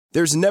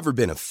There's never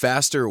been a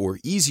faster or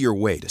easier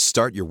way to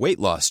start your weight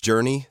loss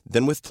journey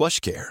than with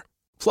PlushCare.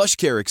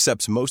 PlushCare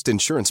accepts most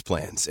insurance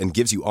plans and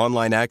gives you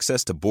online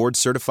access to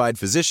board-certified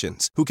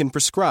physicians who can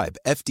prescribe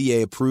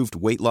FDA-approved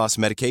weight loss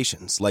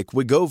medications like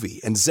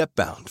Wegovy and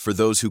Zepbound for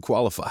those who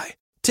qualify.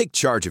 Take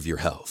charge of your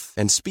health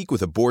and speak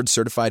with a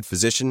board-certified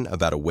physician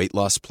about a weight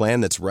loss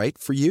plan that's right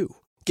for you.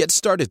 Get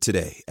started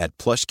today at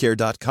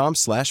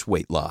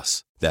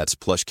plushcare.com/weight-loss. That's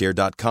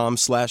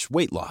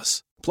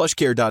plushcare.com/weight-loss.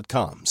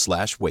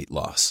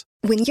 plushcare.com/weight-loss.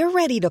 When you're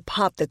ready to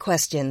pop the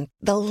question,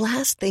 the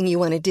last thing you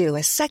want to do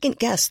is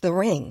second-guess the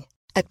ring.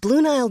 At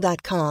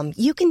BlueNile.com,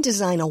 you can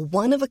design a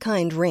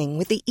one-of-a-kind ring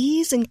with the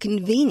ease and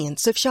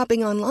convenience of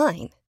shopping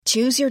online.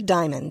 Choose your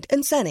diamond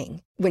and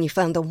setting. When you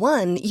find the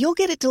one, you'll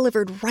get it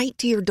delivered right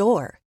to your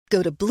door.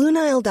 Go to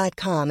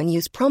BlueNile.com and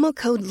use promo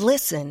code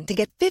LISTEN to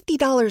get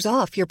 $50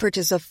 off your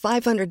purchase of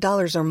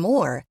 $500 or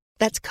more.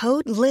 That's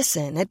code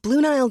LISTEN at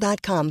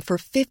BlueNile.com for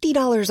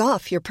 $50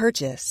 off your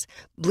purchase.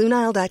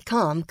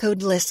 BlueNile.com,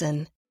 code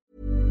LISTEN.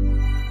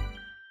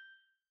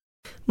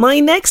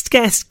 My next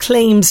guest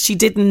claims she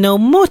didn't know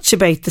much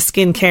about the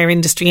skincare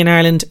industry in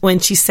Ireland when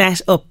she set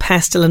up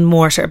Pestle and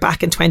Mortar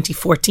back in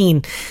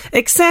 2014,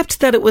 except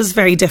that it was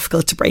very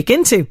difficult to break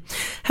into.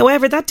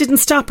 However, that didn't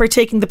stop her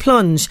taking the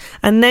plunge,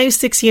 and now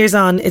 6 years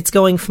on, it's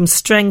going from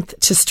strength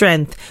to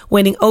strength,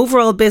 winning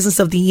Overall Business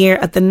of the Year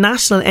at the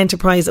National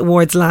Enterprise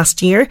Awards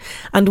last year,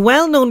 and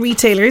well-known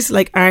retailers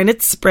like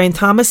Arnott's, Brown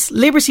Thomas,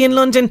 Liberty in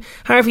London,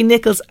 Harvey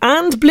Nichols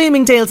and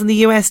Bloomingdale's in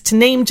the US, to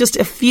name just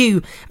a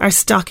few, are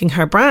stocking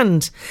her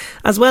brand.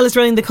 As well as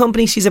running the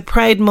company, she's a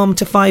proud mum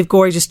to 5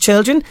 gorgeous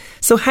children.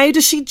 So how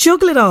does she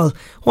juggle it all?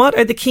 What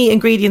are the key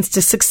ingredients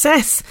to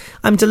success?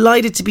 I'm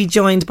delighted to be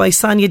joined by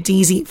Sonia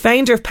Deasy,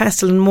 founder of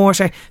Pestle and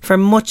Mortar, for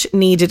much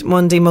needed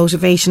Monday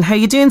motivation. How are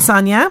you doing,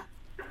 Sonia?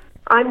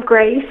 I'm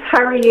great.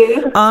 How are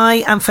you?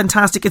 I am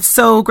fantastic. It's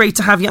so great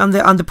to have you on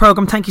the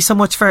programme. Thank you so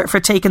much for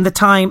taking the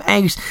time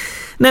out.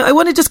 Now, I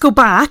want to just go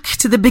back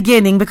to the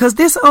beginning, because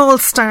this all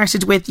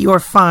started with your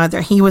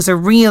father. He was a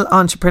real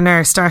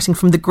entrepreneur, starting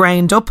from the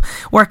ground up,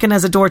 working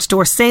as a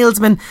door-to-door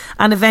salesman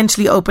and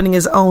eventually opening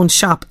his own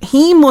shop.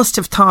 He must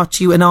have taught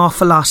you an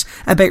awful lot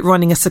about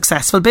running a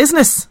successful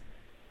business.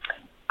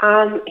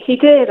 He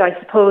did. I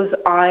suppose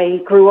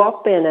I grew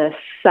up in a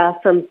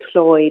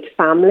self-employed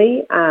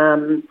family.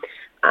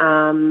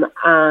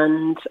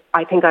 And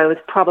I think I was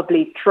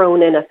probably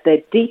thrown in at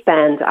the deep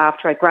end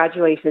after I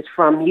graduated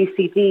from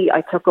UCD.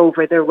 I took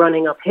over the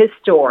running of his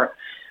store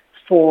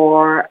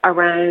for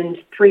around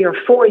 3 or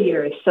 4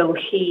 years. So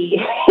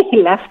he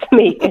left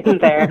me in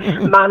there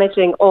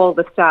managing all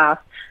the staff,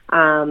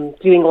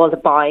 doing all the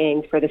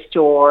buying for the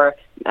store,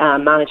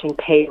 managing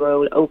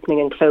payroll, opening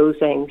and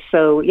closing.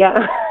 So,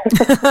 yeah.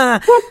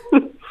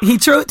 He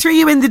threw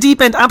you in the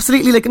deep end,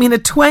 absolutely. Like, I mean,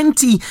 at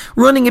 20,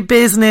 running a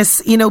business,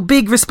 you know,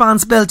 big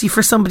responsibility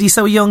for somebody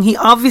so young. He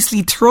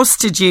obviously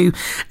trusted you.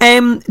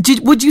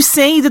 Would you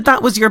say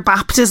that was your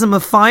baptism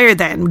of fire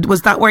then?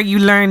 Was that where you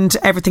learned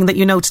everything that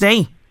you know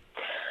today?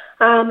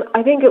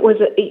 I think it was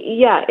a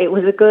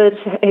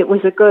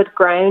good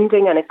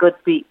grounding and a good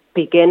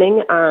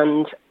beginning.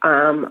 And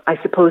I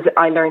suppose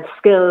I learned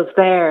skills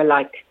there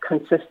like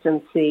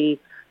consistency,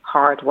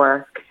 hard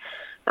work,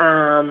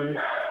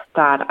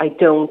 that I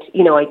don't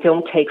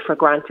take for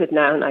granted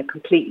now, and I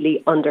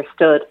completely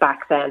understood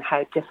back then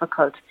how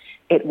difficult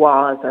it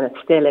was, and it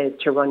still is,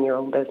 to run your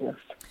own business.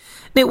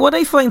 Now, what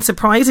I find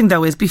surprising,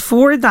 though, is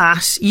before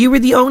that, you were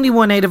the only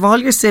one out of all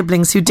your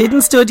siblings who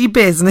didn't study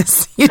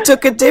business. You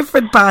took a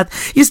different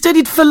path. You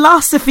studied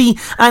philosophy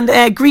and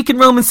Greek and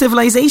Roman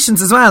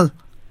civilizations as well.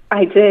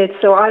 I did.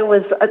 So I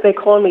was, they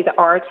call me the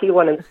arty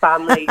one in the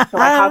family. So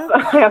I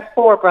have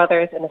 4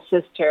 brothers and a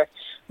sister.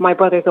 My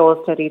brothers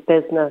all studied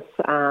business,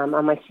 and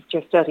my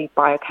sister studied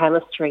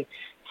biochemistry.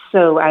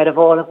 So out of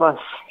all of us,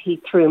 he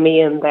threw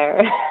me in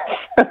there.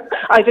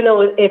 I don't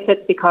know if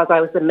it's because I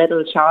was the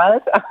middle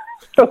child. I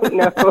don't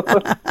know.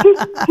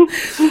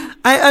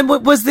 And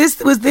was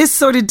this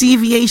sort of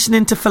deviation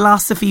into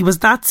philosophy, was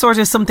that sort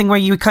of something where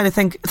you kind of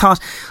thought,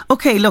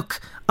 okay, look,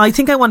 I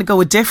think I want to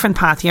go a different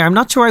path here. I'm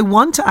not sure I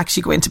want to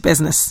actually go into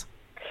business.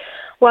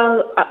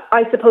 Well,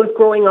 I suppose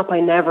growing up,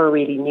 I never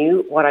really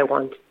knew what I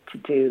wanted to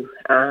do.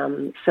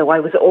 So I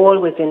was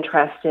always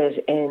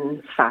interested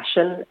in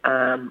fashion,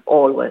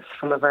 always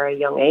from a very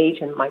young age.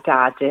 And my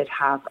dad did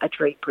have a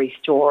drapery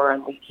store,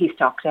 and he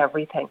stocked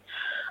everything.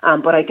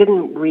 But I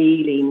didn't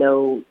really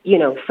know,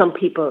 some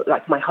people,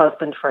 like my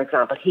husband, for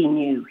example, he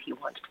knew he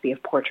wanted to be a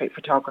portrait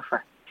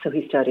photographer. So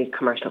he studied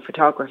commercial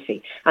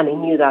photography, and he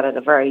knew that at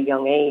a very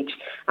young age.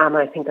 And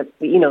I think that,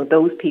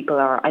 those people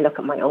I look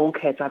at my own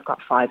kids, I've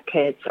got 5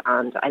 kids,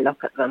 and I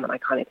look at them and I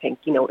kind of think,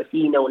 if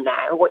you know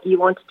now what you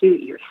want to do,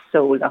 you're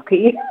so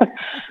lucky.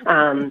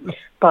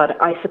 But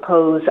I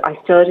suppose I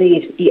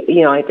studied,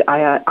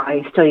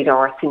 I studied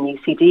arts in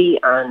UCD,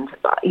 and,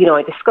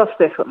 I discussed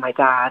this with my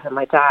parents,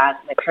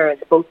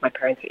 both my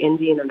parents are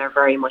Indian, and they're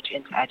very much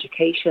into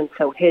education.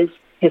 So his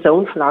his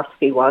own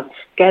philosophy was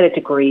get a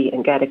degree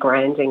and get a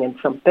grounding in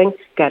something,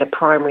 get a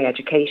primary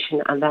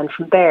education, and then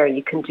from there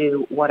you can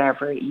do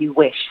whatever you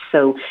wish.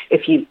 So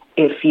if you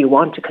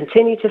want to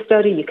continue to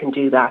study, you can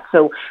do that.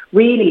 So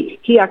really,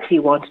 he actually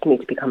wanted me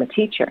to become a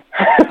teacher.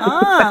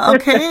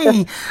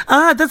 Okay.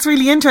 That's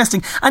really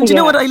interesting. And you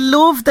know what? I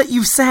love that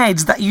you've said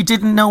that you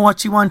didn't know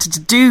what you wanted to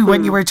do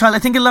when you were a child. I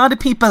think a lot of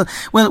people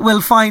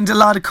will find a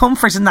lot of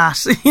comfort in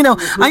that. You know,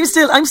 I'm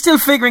still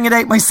figuring it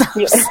out myself.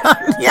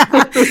 Yeah.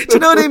 Do you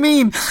know what I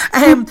mean?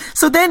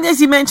 So then, as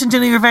you mentioned, you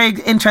know, you're very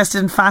interested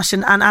in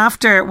fashion, and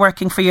after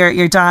working for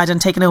your dad and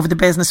taking over the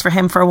business for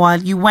him for a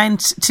while, you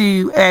went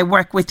to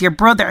work with your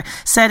brother,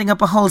 setting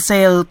up a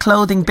wholesale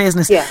clothing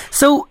business. Yeah.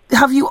 So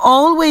have you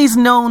always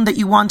known that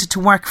you wanted to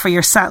work for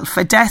yourself?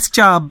 A desk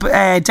job,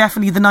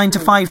 definitely the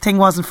 9-to-5 thing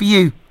wasn't for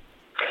you?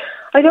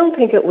 I don't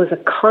think it was a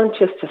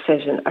conscious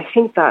decision. I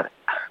think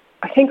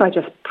I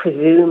just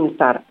presumed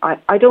that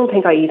I don't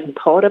think I even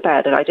thought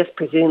about it. I just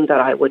presumed that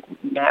I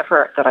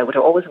would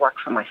always work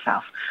for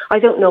myself. I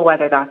don't know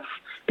whether that's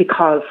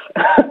because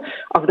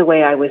of the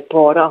way I was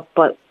brought up,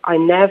 but I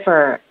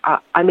never,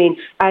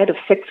 out of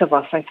 6 of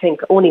us, I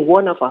think only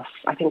one of us,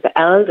 I think the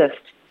eldest,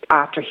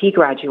 after he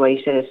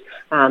graduated,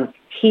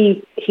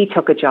 he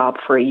took a job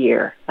for a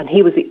year, and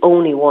he was the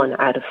only one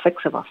out of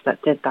 6 of us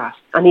that did that,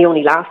 and he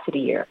only lasted a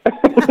year.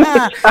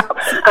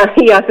 And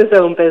he has his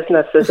own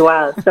business as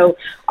well. So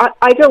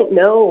I don't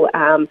know.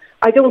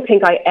 I don't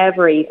think I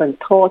ever even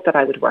thought that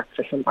I would work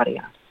for somebody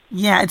else.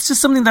 Yeah, it's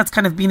just something that's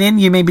kind of been in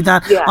you, maybe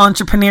that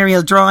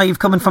entrepreneurial drive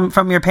coming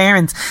from your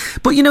parents.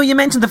 But, you know, you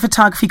mentioned the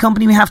photography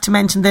company. We have to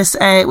mention this,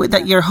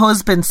 that your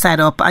husband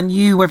set up, and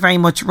you were very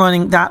much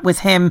running that with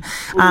him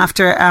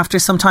after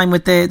some time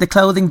with the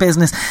clothing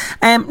business.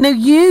 Now,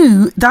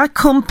 that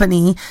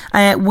company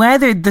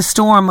weathered the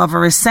storm of a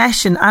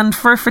recession, and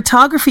for a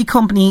photography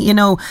company, you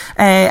know,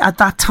 at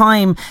that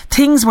time,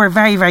 things were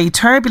very, very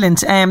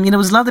turbulent. You know, there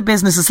was a lot of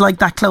businesses like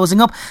that closing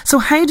up. So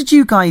how did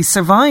you guys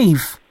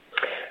survive?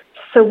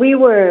 So we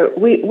were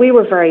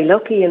very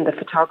lucky in the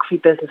photography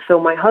business. So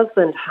my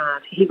husband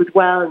he was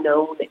well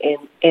known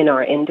in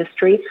our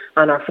industry,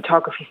 and our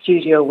photography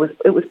studio was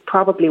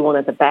probably one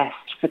of the best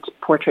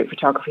portrait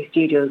photography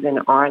studios in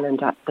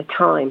Ireland at the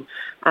time.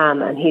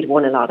 And he'd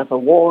won a lot of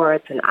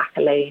awards and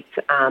accolades.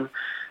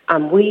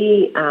 And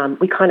we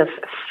kind of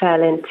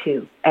fell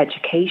into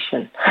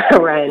education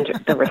around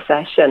the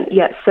recession.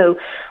 Yeah, so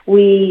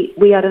we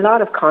had a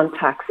lot of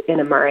contacts in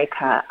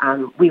America,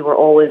 and we were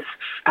always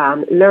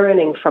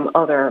learning from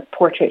other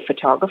portrait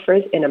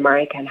photographers in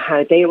America and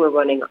how they were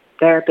running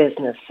their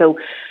business. So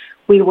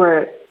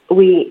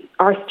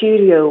our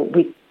studio,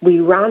 we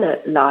ran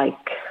it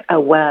like a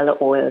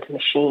well-oiled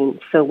machine.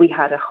 So we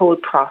had a whole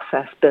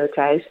process built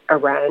out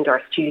around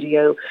our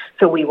studio.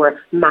 So we were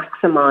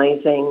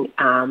maximising,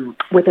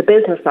 with a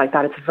business like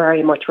that, it's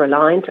very much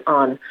reliant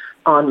on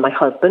my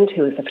husband,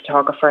 who is a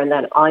photographer, and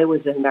then I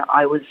was in there.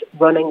 I was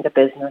running the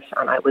business,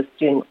 and I was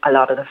doing a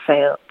lot of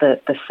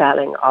the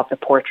selling of the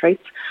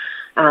portraits.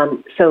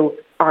 So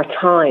our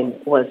time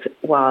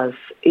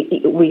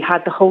we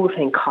had the whole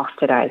thing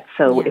costed out.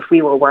 So if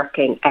we were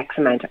working X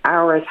amount of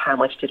hours, how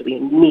much did we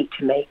need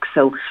to make?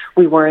 So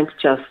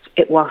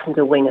it wasn't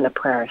a wing and a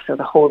prayer. So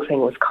the whole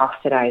thing was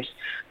costed out.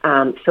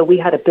 So we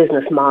had a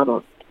business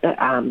model,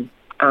 and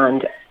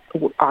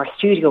our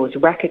studio was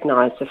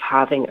recognised as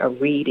having a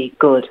really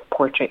good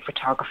portrait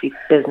photography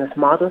business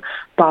model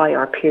by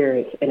our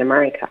peers in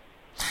America.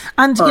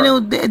 And, you know,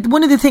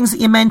 one of the things that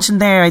you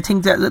mentioned there, I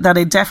think that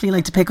I'd definitely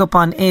like to pick up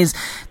on, is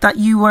that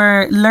you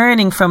were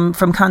learning from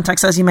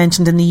contacts, as you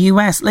mentioned, in the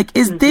US. Like,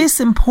 is this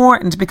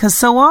important? Because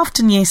so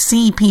often you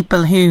see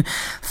people who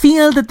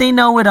feel that they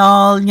know it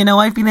all. You know,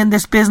 I've been in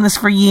this business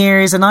for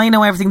years and I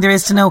know everything there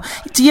is to know.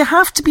 Do you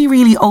have to be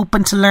really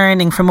open to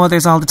learning from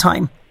others all the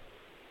time?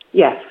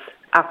 Yes,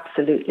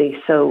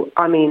 absolutely. So,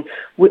 I mean,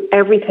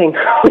 everything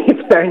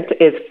we've learned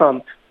is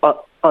from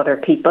other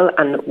people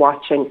and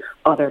watching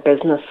other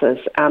businesses.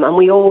 And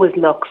we always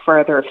look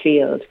further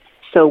afield.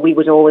 So we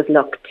would always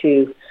look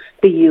to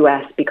the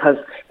US, because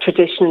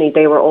traditionally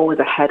they were always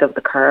ahead of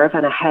the curve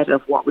and ahead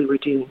of what we were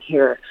doing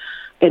here.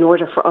 In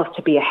order for us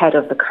to be ahead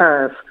of the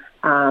curve,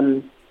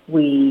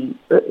 we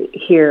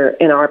here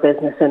in our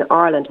business in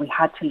Ireland, we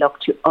had to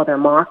look to other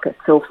markets.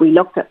 So if we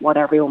looked at what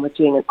everyone was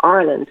doing in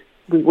Ireland,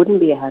 we wouldn't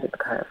be ahead of the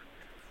curve.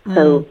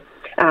 So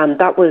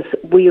that was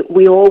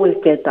we always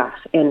did that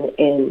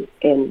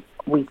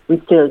we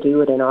still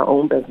do it in our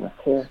own business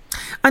here.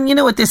 And you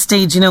know, at this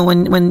stage, you know,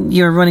 when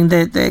you're running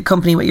the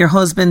company with your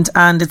husband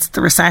and it's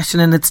the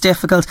recession and it's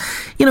difficult,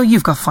 you know,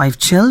 you've got 5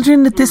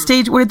 children at this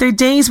stage. Were there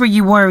days where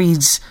you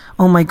worried,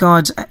 oh my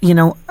God, you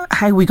know,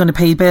 how are we going to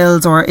pay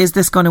bills, or is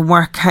this going to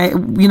work? How,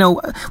 you know,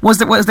 was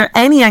there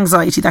any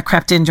anxiety that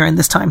crept in during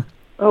this time?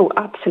 Oh,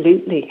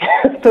 absolutely.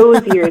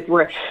 Those years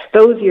were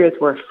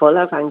full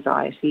of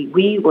anxiety.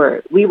 We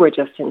were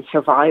just in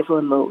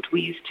survival mode.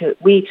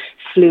 We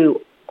flew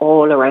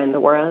all around the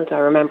world. I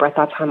remember at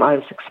that time I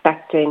was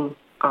expecting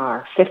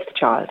our 5th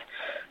child,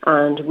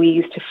 and we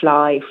used to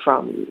fly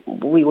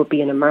we would be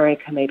in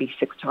America maybe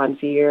 6 times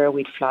a year.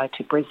 We'd fly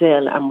to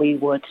Brazil, and we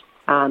would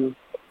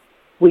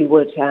we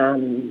would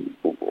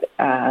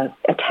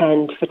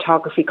attend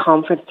photography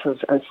conferences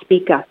and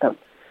speak at them.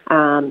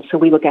 So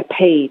we would get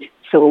paid.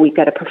 So we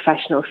get a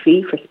professional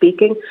fee for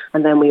speaking.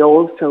 And then we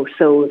also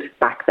sold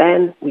a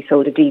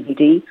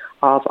DVD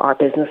of our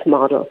business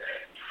model.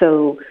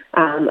 So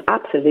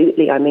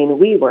absolutely, I mean,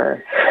 we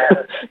were,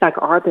 like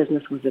our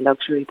business was a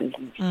luxury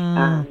business.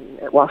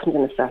 It wasn't a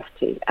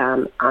necessity.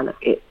 And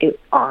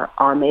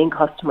our main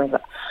customers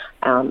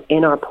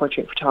in our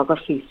portrait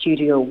photography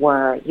studio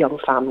were young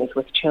families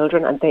with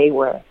children, and they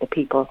were the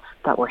people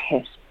that were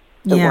hit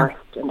the worst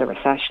in the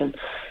recession.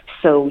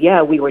 So,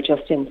 yeah, we were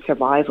just in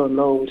survival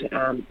mode.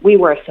 We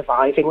were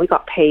surviving. We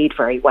got paid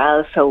very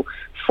well, so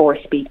for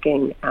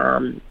speaking,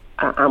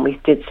 and we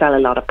did sell a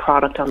lot of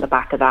product on the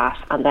back of that.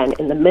 And then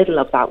in the middle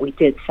of that, we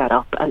did set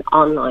up an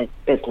online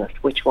business,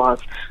 which was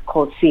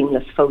called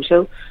Seamless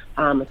Photo.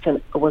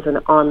 It was an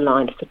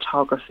online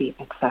photography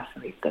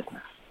accessories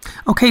business.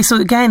 Okay, so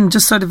again,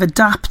 just sort of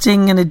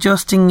adapting and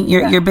adjusting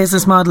your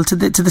business model to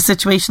the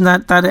situation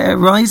that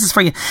arises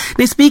for you.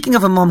 Now, speaking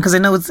of a mum, because I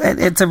know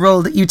it's a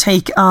role that you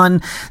take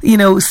on,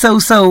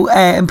 so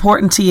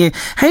important to you.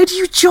 How do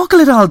you juggle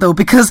it all, though?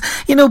 Because,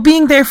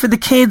 being there for the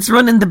kids,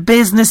 running the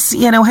business,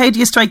 how do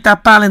you strike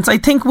that balance? I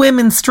think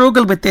women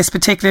struggle with this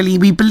particularly.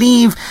 We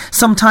believe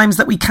sometimes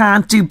that we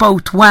can't do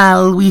both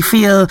well. We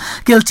feel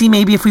guilty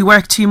maybe if we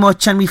work too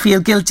much, and we feel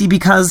guilty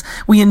because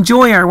we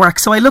enjoy our work.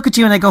 So I look at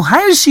you and I go,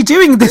 how is she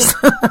doing this?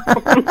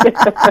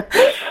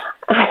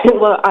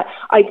 Well,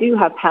 I do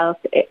have help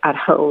at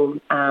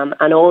home,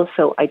 and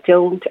also I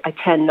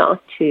tend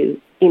not to,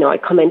 I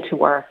come into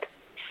work,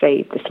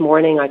 say this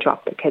morning I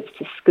dropped the kids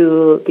to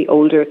school, the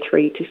older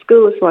 3 to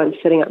school, so I'm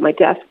sitting at my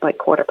desk by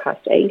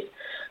 8:15,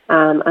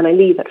 and I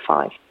leave at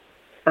 5,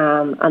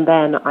 and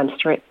then I'm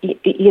straight,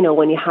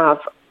 when you have,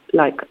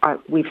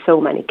 we've so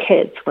many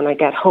kids, when I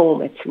get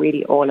home it's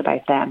really all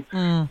about them,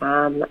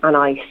 and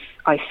I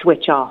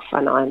switch off,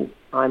 and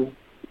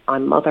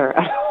I'm mother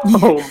at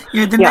home.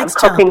 You're the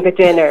next I'm cooking the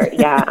dinner,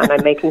 and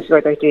I'm making sure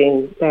they're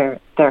doing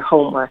their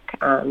homework.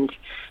 And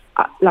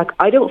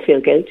I don't feel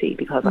guilty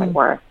because I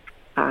work.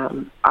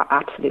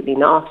 Absolutely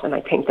not. And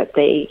I think that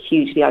they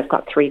hugely. I've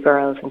got 3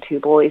 girls and 2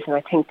 boys, and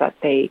I think that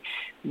they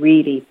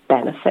really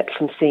benefit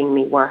from seeing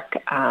me work.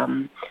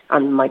 And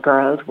my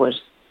girls would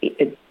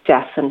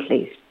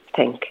definitely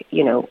think,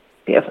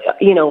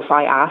 if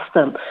I ask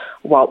them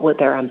what would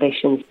their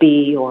ambitions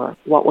be or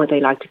what would they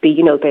like to be,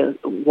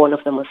 one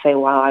of them will say,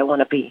 well, I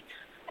want to be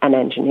an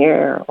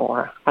engineer,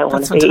 or I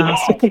want to be.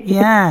 Fantastic.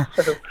 Yeah.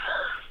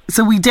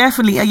 So we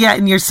definitely,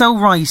 and you're so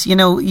right.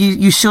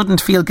 You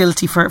shouldn't feel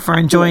guilty for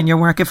enjoying your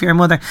work if you're a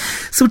mother.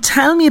 So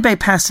tell me about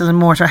Pestle and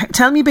Mortar.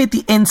 Tell me about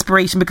the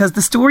inspiration, because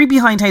the story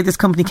behind how this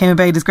company came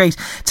about is great.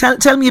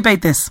 Tell me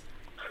about this.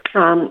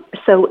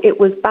 So it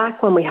was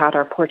back when we had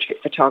our portrait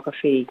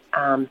photography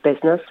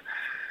business.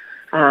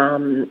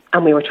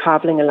 And we were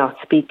traveling a lot,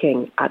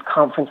 speaking at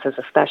conferences,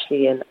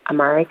 especially in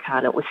America.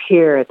 And it was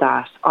here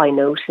that I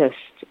noticed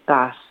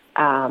that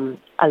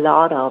a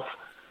lot of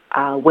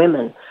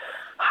women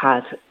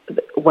had,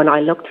 when I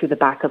looked through the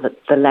back of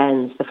the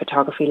lens, the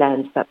photography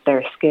lens, that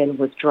their skin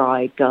was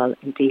dry, dull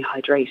and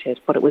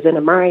dehydrated. But it was in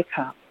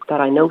America that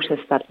I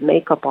noticed that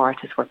makeup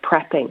artists were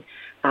prepping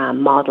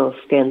model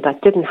skin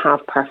that didn't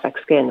have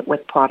perfect skin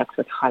with products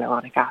with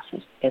hyaluronic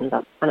acid in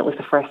them. And it was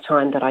the first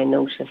time that I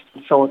noticed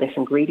and saw this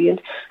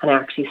ingredient, and I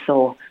actually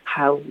saw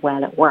how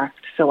well it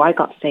worked. So I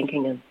got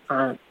thinking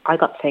about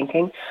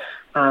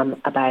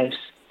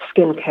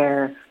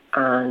skincare,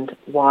 and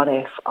what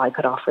if I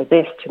could offer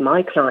this to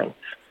my clients,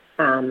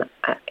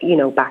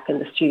 back in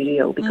the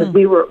studio, because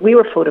we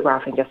were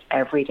photographing just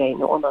everyday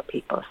normal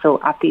people. So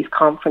at these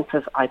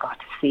conferences I got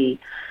to see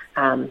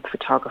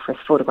photographers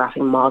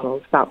photographing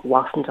models. That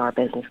wasn't our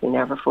business. We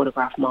never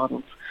photographed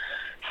models.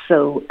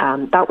 So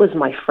that was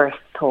my first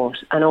thought.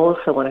 And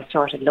also when I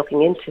started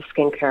looking into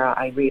skincare,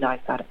 I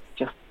realised that it's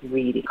just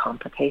really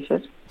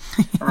complicated.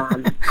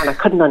 And I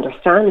couldn't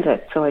understand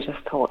it. So I just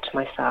thought to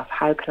myself,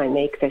 how can I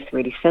make this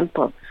really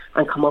simple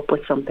and come up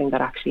with something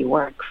that actually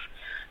works?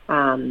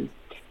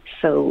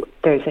 So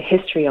there's a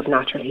history of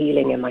natural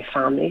healing in my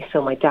family.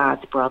 So my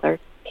dad's brother,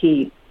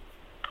 he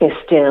is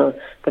still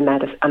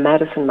a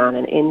medicine man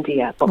in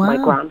India, but my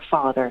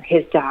grandfather,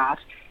 his dad,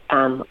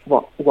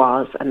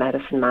 was a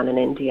medicine man in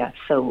India.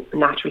 So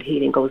natural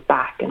healing goes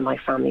back in my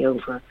family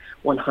over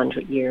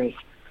 100 years.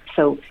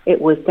 So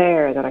it was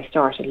there that I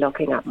started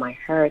looking at my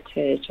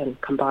heritage and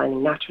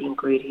combining natural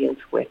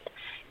ingredients with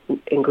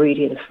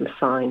ingredients from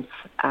science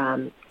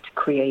to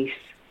create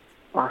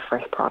our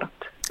first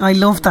product. I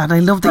love that. I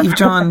love that you've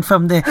drawn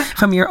from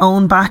your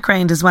own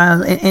background as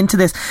well into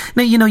this.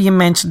 Now, you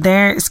mentioned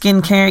there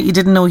skincare. You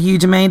didn't know a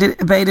huge amount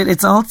about it.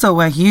 It's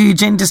also a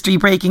huge industry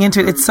breaking into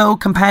it. It's so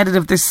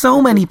competitive. There's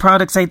so many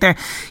products out there.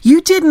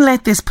 You didn't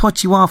let this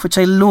put you off, which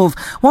I love.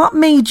 What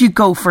made you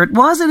go for it?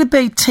 Was it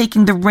about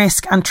taking the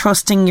risk and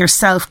trusting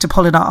yourself to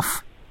pull it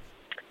off?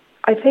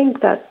 I think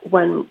that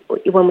when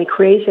we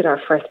created our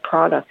first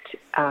product,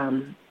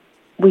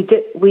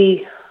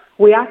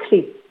 we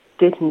actually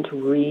didn't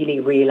really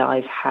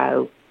realise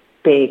how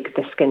big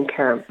the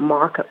skincare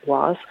market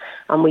was,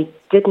 and we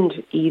didn't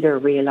either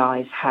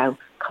realise how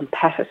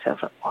competitive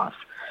it was.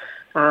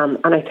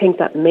 And I think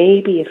that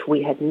maybe if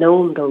we had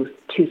known those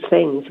two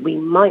things, we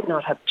might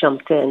not have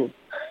jumped in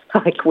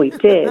like we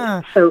did.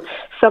 So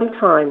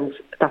sometimes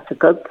that's a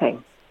good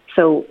thing.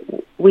 So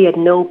we had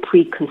no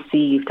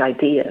preconceived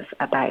ideas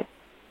about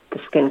the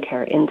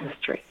skincare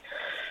industry.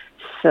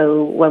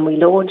 So when we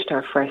launched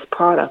our first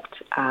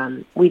product,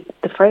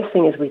 the first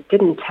thing is we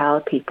didn't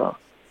tell people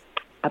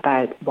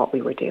about what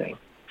we were doing.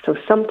 So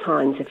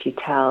sometimes if you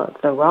tell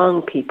the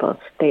wrong people,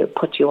 they'll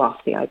put you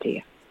off the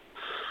idea.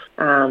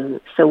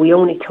 So we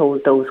only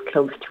told those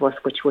close to us,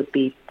 which would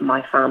be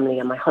my family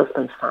and my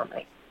husband's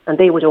family. And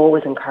they would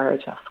always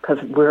encourage us because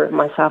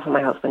myself and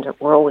my husband,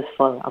 we're always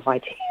full of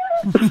ideas.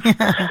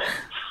 Yeah.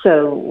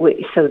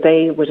 So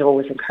they would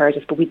always encourage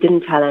us, but we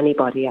didn't tell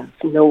anybody else,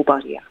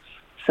 nobody else.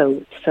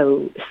 So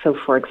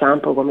for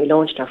example, when we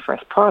launched our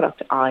first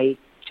product, I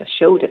just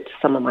showed it to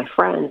some of my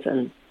friends,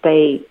 and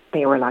they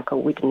were like, "Oh,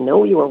 we didn't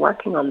know you were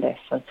working on this."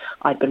 And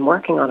I'd been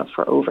working on it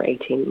for over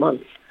 18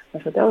 months.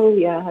 I said, "Oh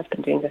yeah, I've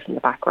been doing this in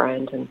the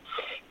background, and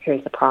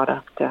here's the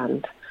product."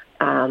 And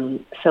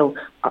so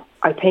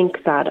I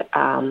think that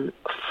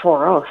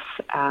for us,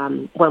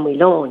 when we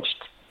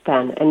launched,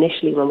 then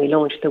initially when we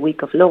launched, the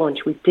week of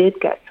launch, we did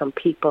get some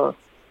people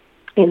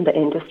in the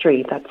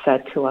industry that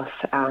said to us,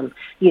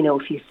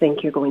 if you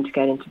think you're going to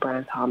get into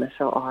Brown Thomas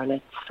or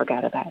Arnott's,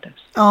 forget about it.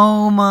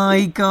 Oh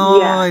my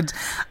God.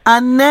 Yeah.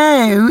 And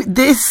now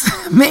this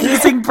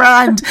amazing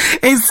brand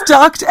is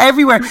stocked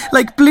everywhere,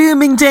 like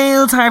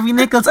Bloomingdale's, Harvey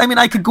Nichols. I mean,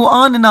 I could go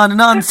on and on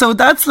and on. So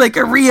that's like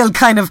a real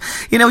kind of,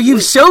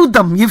 you've showed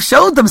them,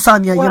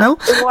 Sonia, Well,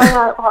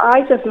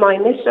 my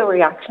initial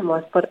reaction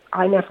was, but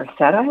I never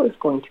said I was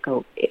going to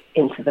go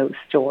into those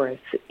stores.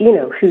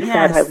 Who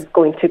said I was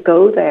going to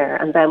go there?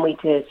 And then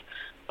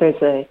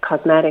there's a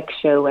cosmetic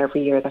show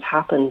every year that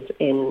happens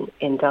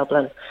in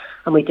Dublin,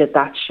 and we did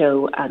that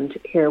show, and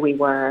here we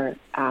were,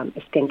 a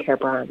skincare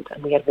brand,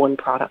 and we had one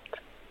product.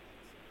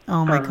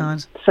 Oh my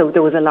God. So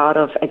there was a lot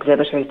of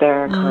exhibitors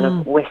there kind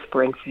of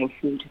whispering, saying,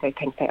 who do they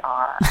think they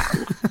are?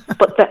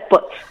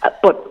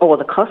 But all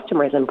the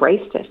customers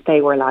embraced it.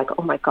 They were like,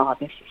 oh my God,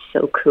 this is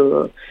so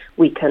cool.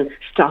 We can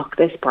stock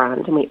this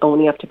brand and we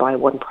only have to buy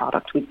one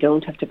product. We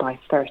don't have to buy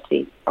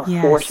 30 or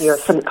 40 or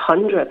some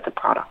hundreds of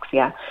products,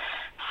 yeah.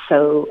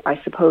 So I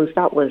suppose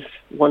that was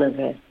one of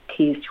the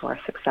keys to our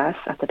success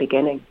at the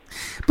beginning.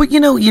 But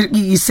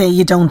you say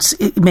you don't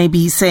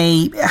maybe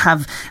say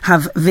have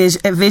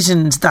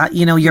visioned that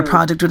your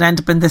product would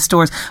end up in the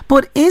stores,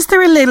 but is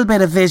there a little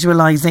bit of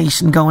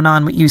visualization going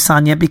on with you,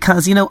 Sonia?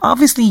 Because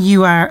obviously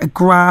you are a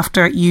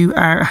grafter, you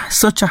are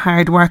such a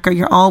hard worker,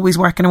 you're always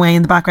working away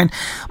in the background,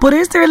 but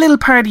is there a little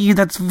part of you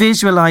that's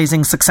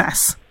visualizing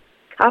success?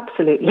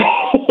 Absolutely.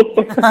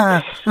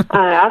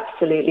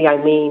 Absolutely. I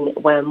mean,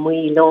 when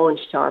we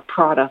launched our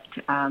product,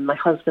 my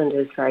husband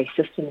is very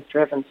systems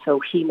driven,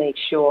 so he made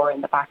sure in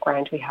the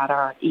background we had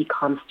our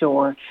e-com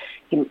store,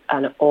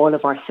 and all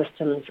of our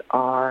systems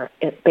are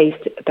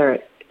they're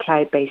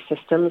cloud-based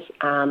systems,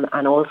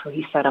 and also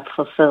he set up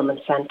fulfillment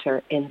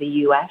center in the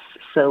US.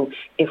 So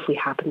if we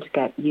happen to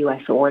get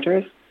US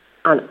orders,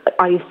 and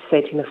I used to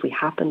say to him, if we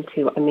happen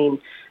to,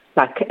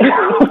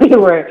 we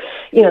were,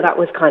 that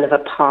was kind of a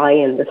pie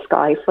in the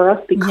sky for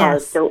us,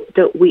 because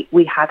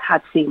we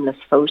had Seamless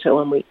Photo,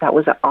 and that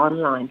was an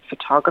online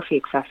photography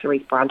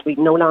accessories brand. We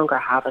no longer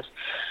have it,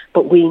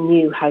 but we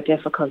knew how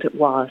difficult it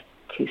was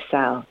to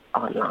sell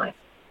online.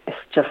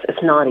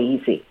 It's not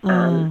easy.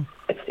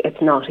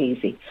 It's not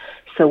easy.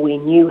 So we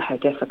knew how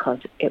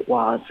difficult it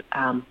was.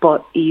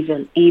 But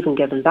even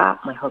given that,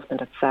 my husband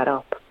had set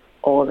up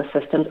all the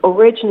systems.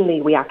 Originally,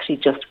 we actually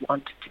just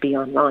wanted to be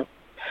online.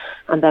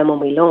 And then when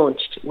we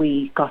launched,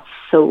 we got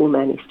so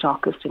many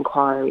stockist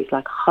inquiries,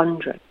 like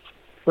hundreds.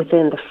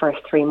 Within the first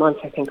 3 months,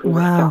 I think we were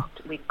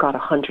stocked. We got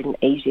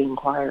 180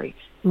 inquiries.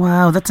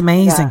 Wow, that's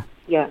amazing.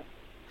 Yeah.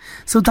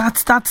 So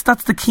that's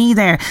the key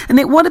there. And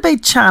what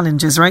about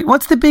challenges, right?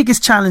 What's the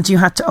biggest challenge you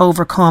had to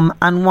overcome,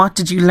 and what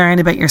did you learn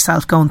about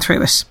yourself going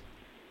through it?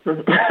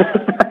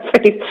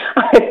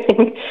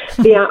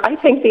 I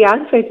think the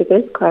answer to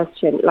this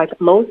question, like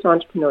most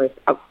entrepreneurs,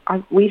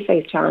 we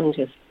face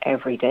challenges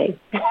every day.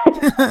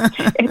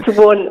 It's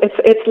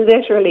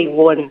literally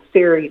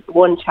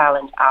one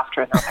challenge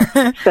after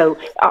another. So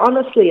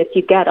honestly, if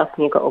you get up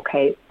and you go,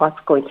 okay, what's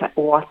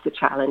the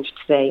challenge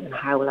today, and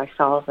how will I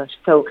solve it?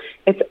 So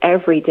it's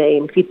every day,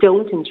 and if you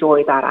don't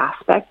enjoy that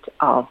aspect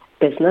of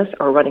business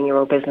or running your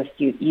own business,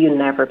 you'll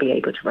never be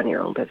able to run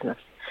your own business.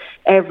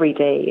 Every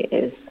day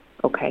is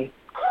okay.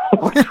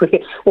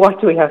 What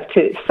do we have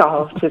to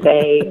solve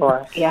today?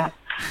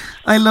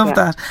 I love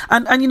that.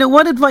 And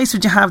what advice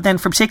would you have then,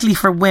 particularly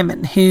for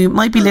women who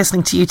might be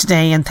listening to you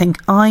today and think,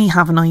 I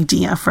have an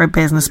idea for a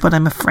business, but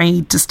I'm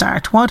afraid to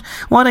start? What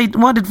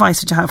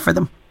advice would you have for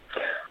them?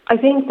 I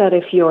think that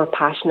if you're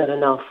passionate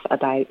enough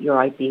about your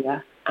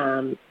idea,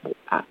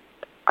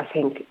 I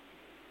think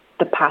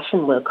the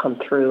passion will come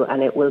through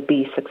and it will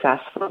be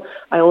successful.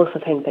 I also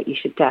think that you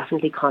should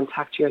definitely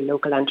contact your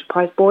local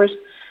enterprise board.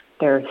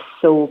 They're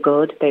so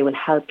good. They will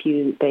help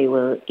you. They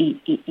will,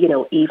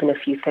 even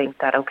if you think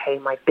that, okay,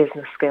 my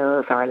business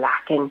skills are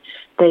lacking,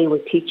 they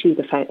will teach you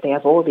they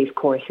have all these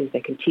courses.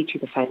 They can teach you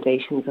the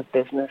foundations of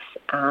business.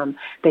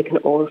 They can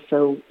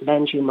also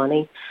lend you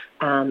money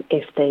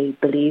if they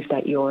believe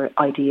that your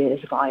idea is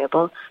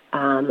viable.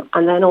 And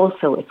then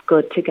also it's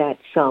good to get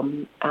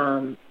some,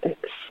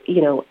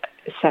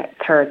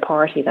 third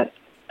party that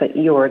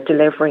you're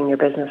delivering your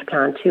business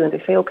plan to, and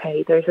they say,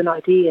 okay, there's an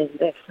idea in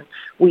this, and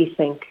we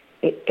think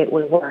it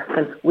will work,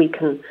 and we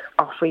can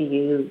offer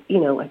you, a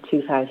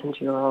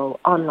 €2,000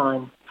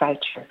 online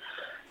voucher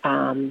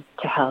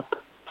to help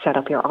set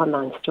up your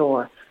online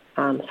store.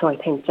 So I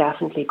think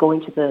definitely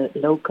going to the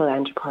local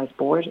enterprise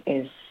board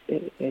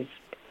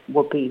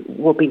would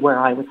be where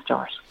I would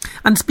start.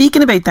 And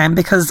speaking about them,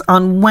 because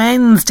on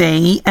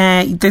Wednesday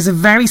there's a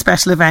very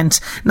special event,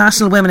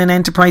 National Women in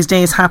Enterprise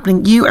Day is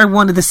happening. You are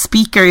one of the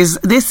speakers.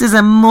 This is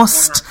a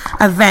must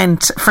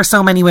event for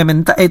so many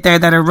women out there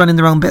that are running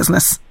their own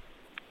business.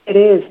 It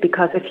is,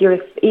 because if you're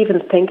even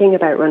thinking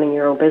about running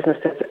your own business,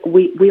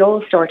 we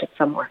all started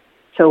somewhere.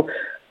 So,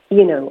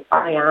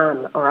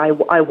 I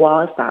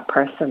was that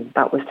person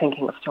that was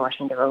thinking of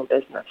starting their own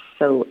business.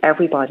 So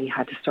everybody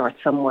had to start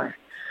somewhere.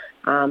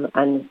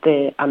 And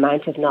the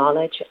amount of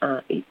knowledge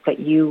that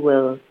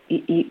you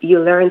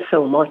learn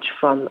so much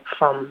from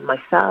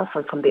myself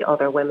and from the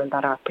other women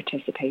that are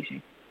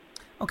participating.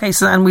 Okay,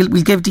 so and we'll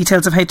give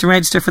details of how to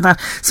register for that.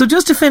 So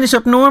just to finish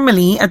up,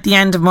 normally at the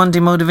end of Monday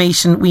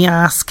Motivation, we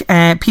ask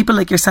people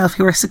like yourself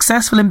who are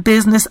successful in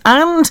business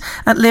and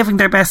at living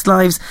their best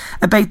lives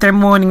about their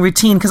morning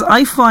routine, because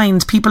I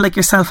find people like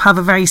yourself have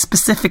a very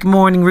specific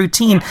morning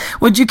routine.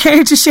 Would you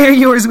care to share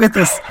yours with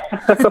us?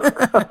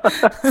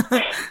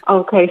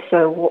 Okay,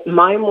 so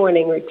my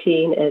morning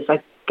routine is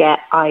I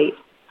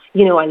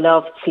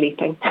love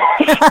sleeping.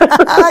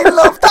 I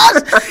love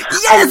that.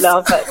 Yes. I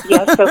love it.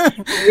 Yeah. So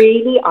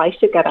really, I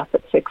should get up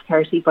at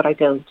 6:30, but I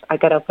don't. I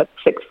get up at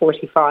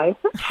 6:45.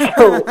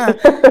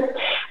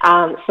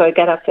 So I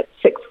get up at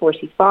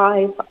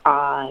 6:45.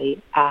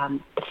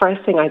 The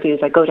first thing I do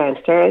is I go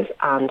downstairs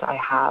and I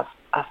have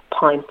a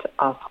pint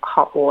of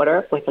hot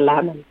water with a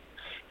lemon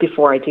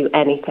before I do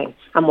anything.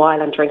 And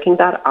while I'm drinking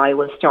that, I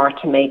will start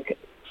to make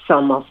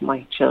some of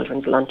my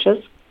children's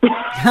lunches.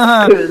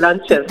 School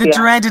lunches, the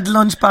dreaded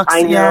lunchbox.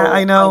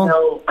 I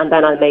know. And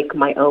then I'll make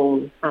my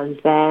own, and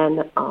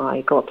then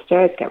I go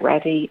upstairs, get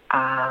ready,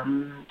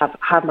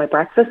 have my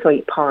breakfast. So I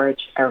eat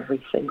porridge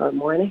every single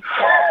morning.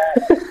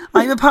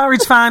 I'm a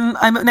porridge fan.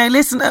 Now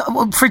listen,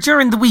 for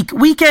during the week,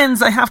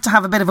 weekends I have to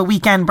have a bit of a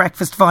weekend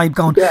breakfast vibe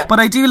going. Yeah. But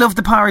I do love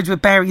the porridge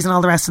with berries and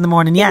all the rest in the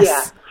morning. Yes.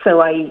 Yeah.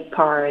 So I eat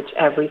porridge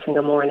every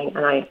single morning,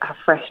 and I have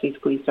freshly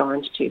squeezed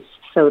orange juice.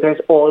 So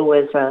there's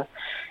always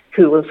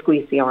who will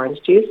squeeze the orange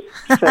juice.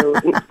 So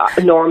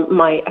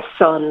my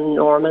son,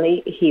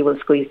 normally, he will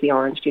squeeze the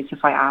orange juice.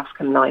 If I ask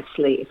him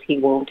nicely, if he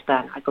won't,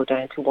 then I go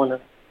down to one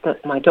of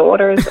my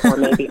daughters, or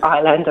maybe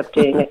I'll end up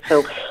doing it.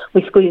 So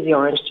we squeeze the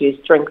orange juice,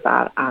 drink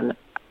that, and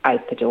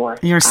out the door.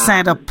 You're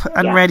set up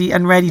and ready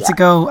to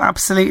go.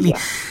 Absolutely. Yeah.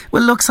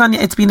 Well, look,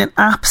 Sonia, it's been an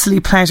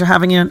absolute pleasure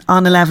having you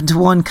on 11 to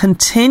 1.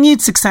 Continued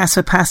success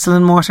with Pestle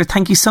and Mortar.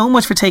 Thank you so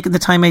much for taking the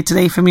time out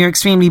today from your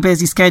extremely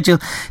busy schedule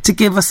to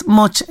give us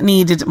much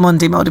needed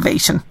Monday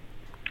motivation.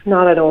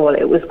 Not at all.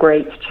 It was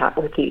great to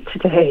chat with you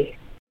today.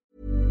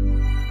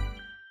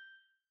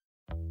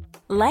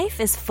 Life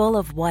is full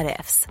of what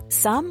ifs.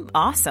 Some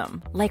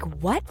awesome, like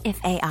what if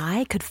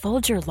AI could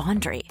fold your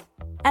laundry?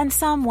 And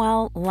some,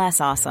 well, less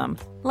awesome.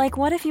 Like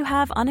what if you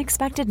have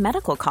unexpected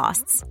medical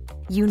costs?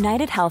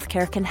 United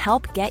Healthcare can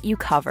help get you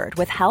covered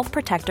with Health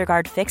Protector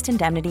Guard fixed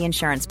indemnity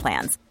insurance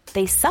plans.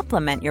 They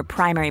supplement your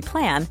primary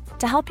plan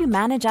to help you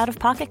manage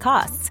out-of-pocket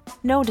costs.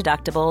 No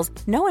deductibles,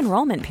 no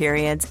enrollment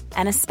periods,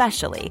 and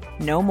especially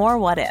no more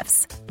what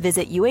ifs.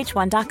 Visit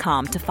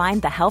uh1.com to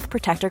find the Health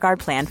Protector Guard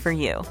plan for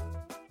you.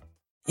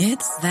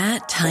 It's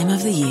that time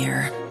of the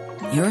year.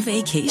 Your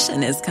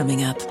vacation is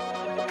coming up.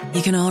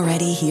 You can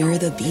already hear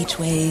the beach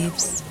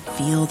waves,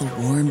 feel the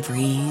warm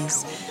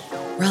breeze,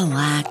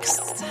 relax,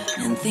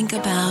 and think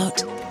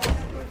about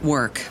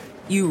work.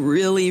 You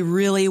really,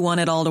 really want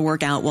it all to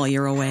work out while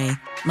you're away.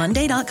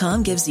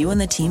 Monday.com gives you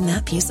and the team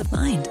that peace of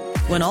mind.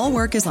 When all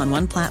work is on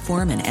one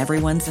platform and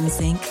everyone's in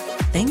sync,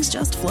 things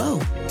just flow.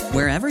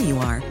 Wherever you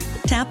are,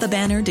 tap the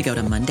banner to go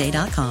to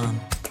Monday.com.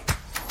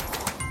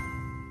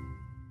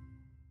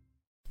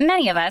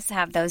 Many of us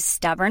have those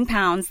stubborn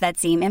pounds that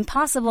seem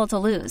impossible to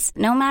lose,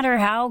 no matter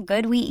how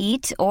good we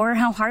eat or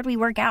how hard we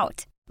work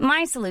out.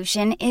 My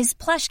solution is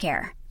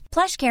PlushCare.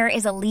 PlushCare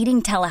is a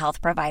leading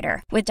telehealth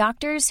provider with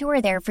doctors who are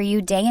there for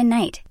you day and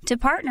night to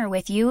partner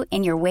with you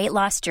in your weight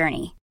loss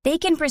journey. They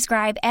can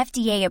prescribe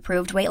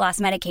FDA-approved weight loss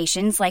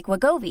medications like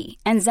Wegovy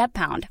and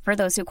Zepbound for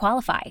those who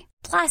qualify.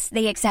 Plus,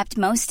 they accept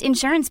most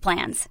insurance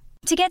plans.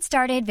 To get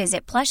started,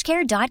 visit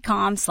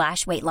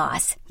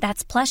plushcare.com/weightloss.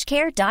 That's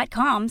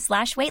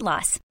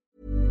plushcare.com/weightloss.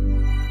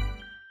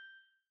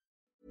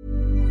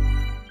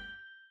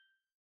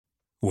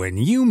 When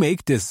you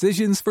make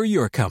decisions for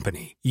your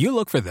company, you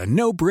look for the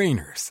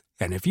no-brainers.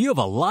 And if you have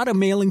a lot of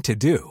mailing to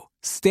do,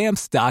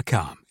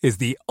 Stamps.com is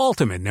the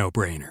ultimate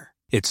no-brainer.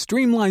 It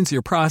streamlines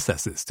your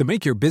processes to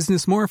make your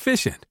business more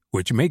efficient,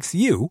 which makes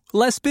you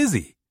less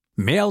busy.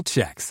 Mail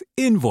checks,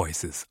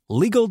 invoices,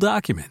 legal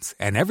documents,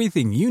 and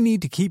everything you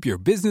need to keep your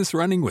business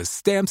running with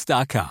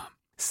Stamps.com.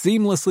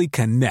 Seamlessly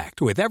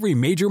connect with every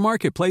major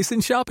marketplace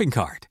and shopping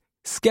cart.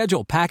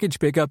 Schedule package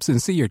pickups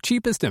and see your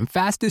cheapest and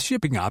fastest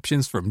shipping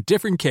options from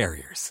different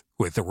carriers,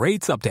 with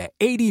rates up to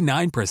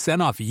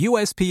 89% off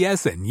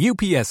USPS and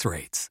UPS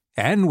rates.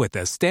 And with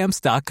the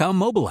Stamps.com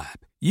mobile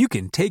app, you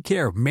can take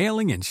care of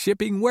mailing and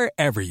shipping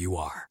wherever you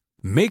are.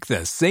 Make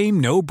the same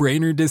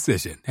no-brainer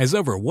decision as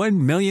over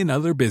 1 million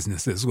other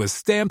businesses with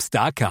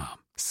Stamps.com.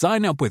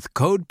 Sign up with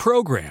code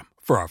PROGRAM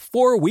for a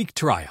 4-week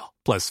trial,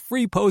 plus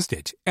free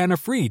postage and a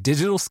free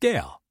digital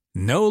scale.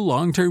 No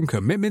long-term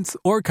commitments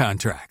or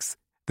contracts.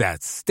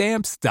 That's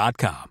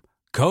Stamps.com.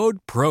 Code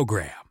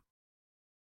PROGRAM.